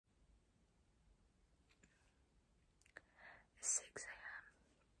6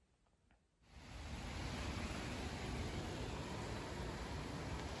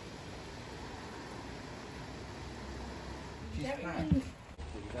 a.m.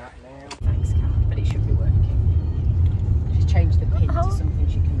 Thanks, Kat, but it should be working. She's changed the pin to something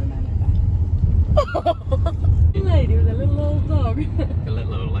she can remember. Lady with a little old dog. A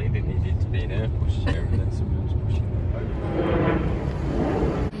little old lady needed to be in her pushchair and then someone was pushing her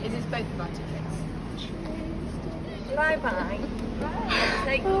over. Is this both of our tickets? Bye bye.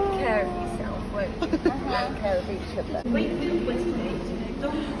 Take good care of yourself, won't you? Take care of each other.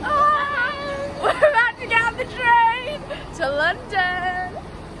 We're about to get on the train to London.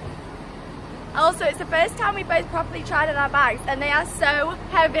 Also, it's the first time we both properly tried on our bags, and they are so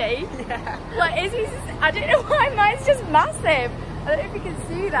heavy. Yeah. Like, I don't know why mine's just massive. I don't know if you can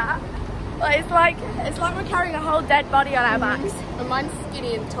see that. Like, it's like we're carrying a whole dead body on our backs. And mine's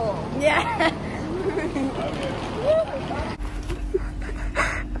skinny and tall. Yeah.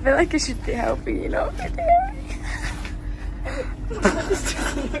 I feel like I should be helping you, not videoing. It just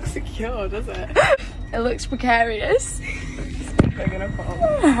doesn't look secure, does it? It looks precarious. Big enough on.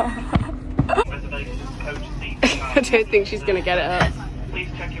 I don't think she's going to get it up.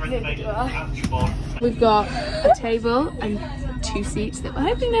 We've got a table and 2 seats that we're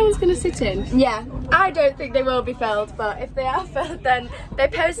hoping no one's going to sit in. Yeah, I don't think they will be filled, but if they are filled, then they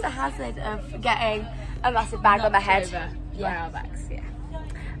pose the hazard of getting a massive bag on their head. By our bags, yeah.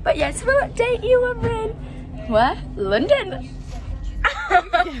 But yeah, so we'll update you when we're in where? London.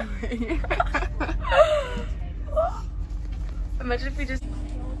 Imagine if we just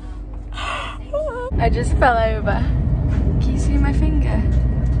I just fell over. Can you see my finger?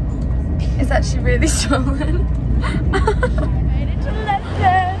 It's actually really swollen. Made it to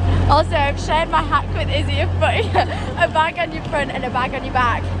London. Also, I've shared my hack with Izzy of putting a bag on your front and a bag on your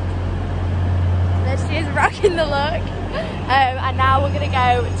back. There she is, rocking the look. And now we're gonna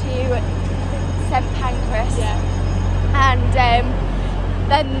go to St Pancras. Yeah. And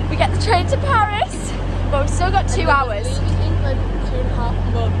then we get the train to Paris. But we've still got 2 hours. England for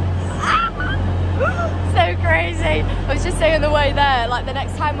 2.5 months. So crazy. I was just saying on the way there, like the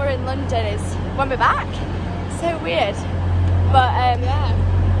next time we're in London is when we're back. So weird. But yeah.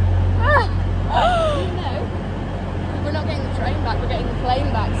 No. We're not getting the train back, we're getting the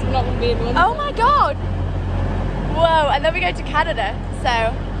plane back, so we're not going to be in London. Oh my god. Whoa, and then we go to Canada, so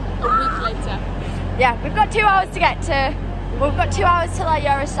a week later. Yeah, we've got 2 hours to get to, we've got 2 hours till our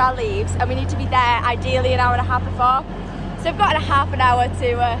Eurostar leaves, and we need to be there ideally an hour and a half before. So we've got a half an hour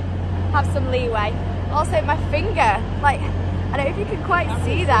to have some leeway. Also my finger, like, I don't know if you can quite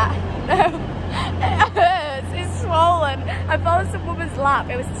see that. No, it hurts, it's swollen. I fell on some woman's lap,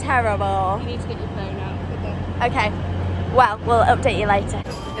 it was terrible. You need to get your phone out. Okay, well, we'll update you later.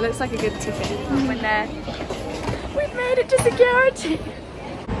 It looks like a good ticket. When we've made it to security.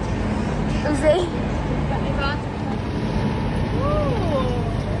 Uzi.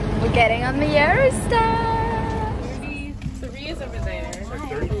 We're getting on the Eurostar. 33 is over there.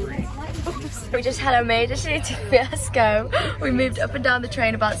 We just had a major shooting fiasco. We moved up and down the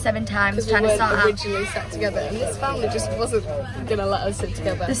train about 7 times trying to sort out. Originally sat together, and this family just wasn't gonna let us sit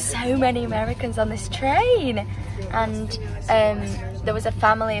together. There's so many Americans on this train, and there was a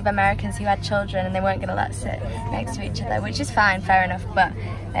family of Americans who had children, and they weren't gonna let us sit next to each other, which is fine, fair enough. But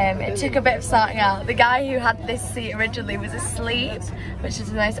it took a bit of sorting out. The guy who had this seat originally was asleep, which is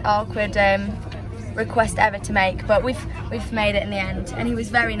the most awkward request ever to make, but we've made it in the end, and he was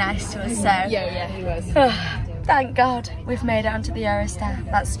very nice to us, so yeah he was. Thank God we've made it onto the Eurostar.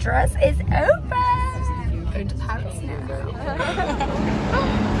 That stress is over. Going to Paris now.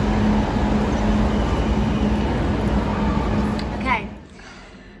 Okay,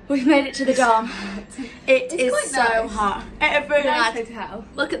 we've made it to the dorm. It is so nice. hot. It's really Nice nice. hotel.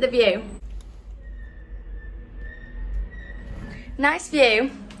 Look at the view. Nice view.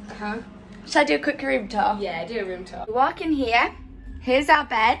 Shall I do a quick room tour? Yeah, do a room tour. We walk in here. Here's our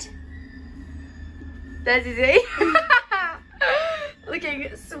bed. There's Izzy. Looking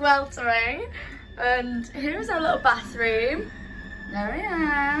sweltering. And here's our little bathroom. There I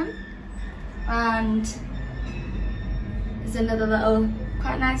am. And there's another little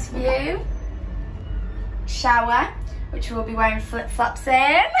quite nice view. Shower, which we'll be wearing flip-flops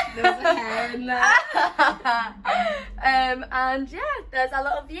in. There's a hair in there. And yeah, there's our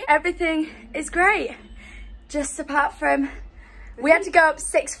little view. Everything is great, just apart from we had to go up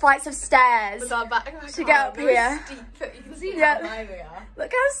 6 flights of stairs to get up here. Steep, you can see how high we are.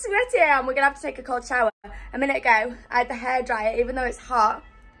 Look how sweaty I am. We're gonna have to take a cold shower. A minute ago, I had the hairdryer, even though it's hot,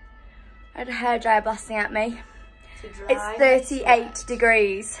 I had a hairdryer blasting at me. It's 38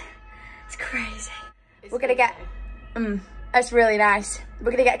 degrees. It's crazy. We're gonna get It's really nice.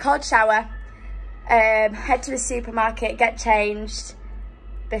 We're gonna get a cold shower, head to the supermarket, get changed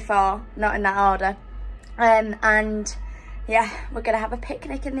before, not in that order, and yeah, we're gonna have a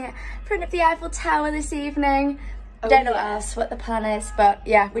picnic in the front of the Eiffel Tower this evening. I don't know what the plan is, but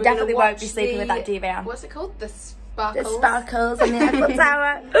yeah, we definitely won't be sleeping with that duvet on. What's it called? The sparkles. The sparkles on the Eiffel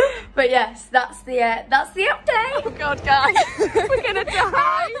Tower. But yes, that's the update. Oh God, guys, we're gonna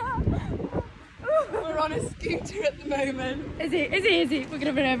die. We're on a scooter at the moment. Is he? We're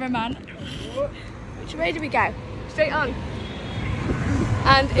gonna run over a man. Which way do we go? Straight on.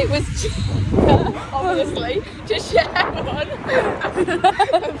 And it was obviously to share one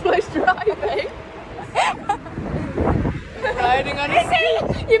and push driving. Riding on a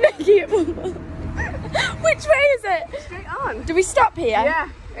scooter. You're making it bumble. Which way is it? Straight on. Do we stop here? Yeah.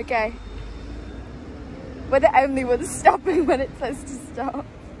 Okay. We're the only ones stopping when it says to stop.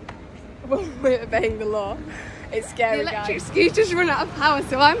 We're obeying the law. It's scary, The guys. electric scooters run out of power,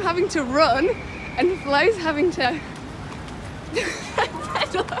 so I'm having to run, and Flo's having to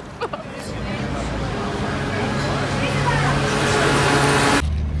pedal her foot.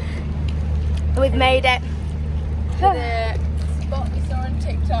 We've made it. The spot we saw on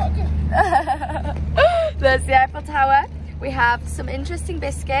TikTok. There's the Eiffel Tower. We have some interesting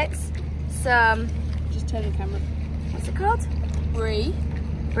biscuits. Some, Just turn the camera. what's it called? Brie.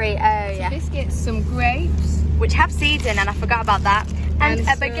 Brie, oh yeah. Biscuits, some grapes. Which have seeds in, and I forgot about that. And a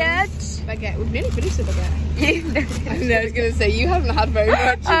some baguette. Baguette. We've nearly finished the baguette. You I know, I was going to say, you haven't had very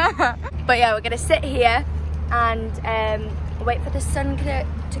much. But yeah, we're gonna sit here and wait for the sun to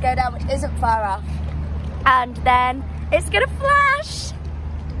go down, which isn't far off. And then it's gonna flash.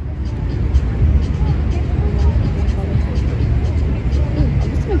 I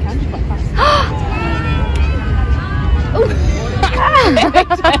must have been counting quite fast.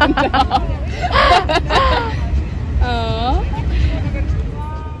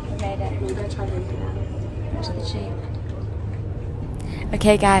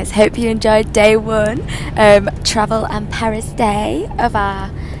 Okay guys, hope you enjoyed day one, travel and Paris day of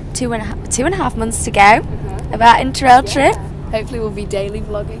our two and a half months to go of our Interrail trip. Hopefully we'll be daily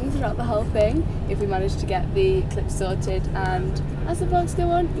vlogging throughout the whole thing if we manage to get the clips sorted, and as the vlogs go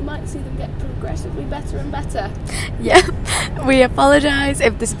on you might see them get progressively better and better. Yeah, we apologise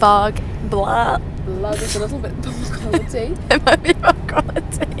if this vlog Is a little bit poor quality. it might be poor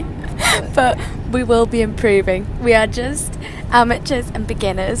quality, but we will be improving. We are just amateurs and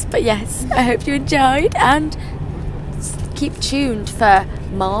beginners, but yes, I hope you enjoyed and keep tuned for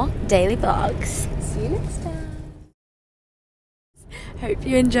more daily vlogs. See you next time. Hope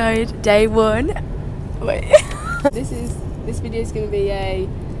you enjoyed day one. Wait. This video is going to be a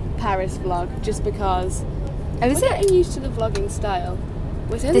Paris vlog just because Oh, is we're it? getting used to the vlogging style.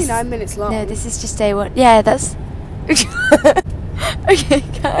 Well, it's only 9 minutes long. No, this is just day one. Yeah, that's okay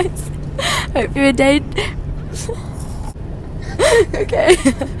guys, hope you enjoyed.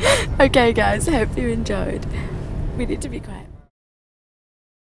 Okay guys, hope you enjoyed. We need to be quiet.